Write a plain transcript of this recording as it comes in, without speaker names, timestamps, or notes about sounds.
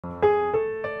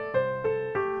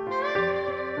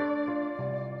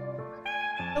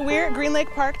We're at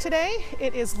Greenlake Park today.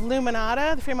 It is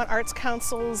Luminata, the Fremont Arts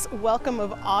Council's welcome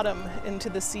of autumn into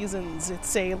the seasons.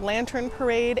 It's a lantern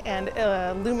parade and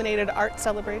a illuminated art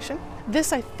celebration.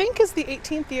 This, I think, is the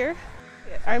 18th year.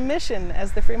 Our mission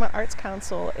as the Fremont Arts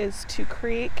Council is to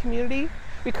create community.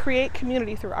 We create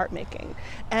community through art making.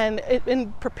 And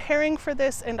in preparing for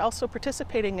this and also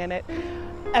participating in it,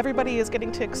 everybody is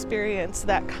getting to experience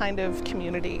that kind of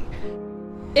community.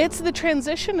 It's the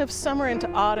transition of summer into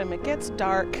autumn. It gets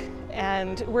dark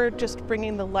and we're just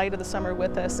bringing the light of the summer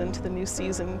with us into the new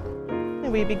season.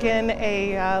 We begin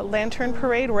a lantern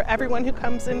parade where everyone who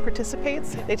comes in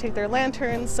participates. They take their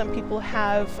lanterns. Some people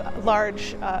have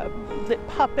large lit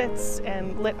puppets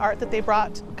and lit art that they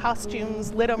brought,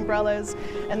 costumes, lit umbrellas,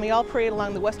 and we all parade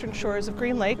along the western shores of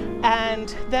Greenlake.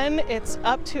 And then it's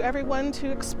up to everyone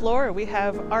to explore. We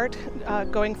have art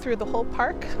going through the whole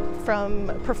park, from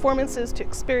performances to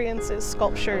experiences,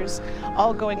 sculptures,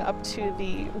 all going up to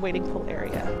the wading pool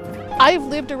area. I've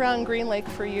lived around Greenlake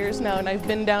for years now, and I've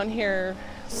been down here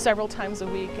several times a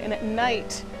week, and at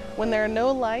night when there are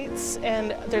no lights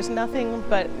and there's nothing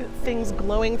but things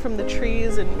glowing from the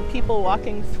trees and people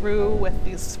walking through with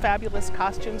these fabulous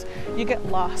costumes, you get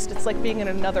lost. It's like being in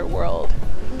another world.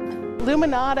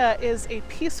 Luminata is a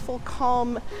peaceful,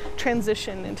 calm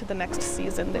transition into the next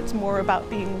season that's more about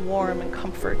being warm and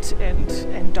comfort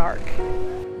and dark.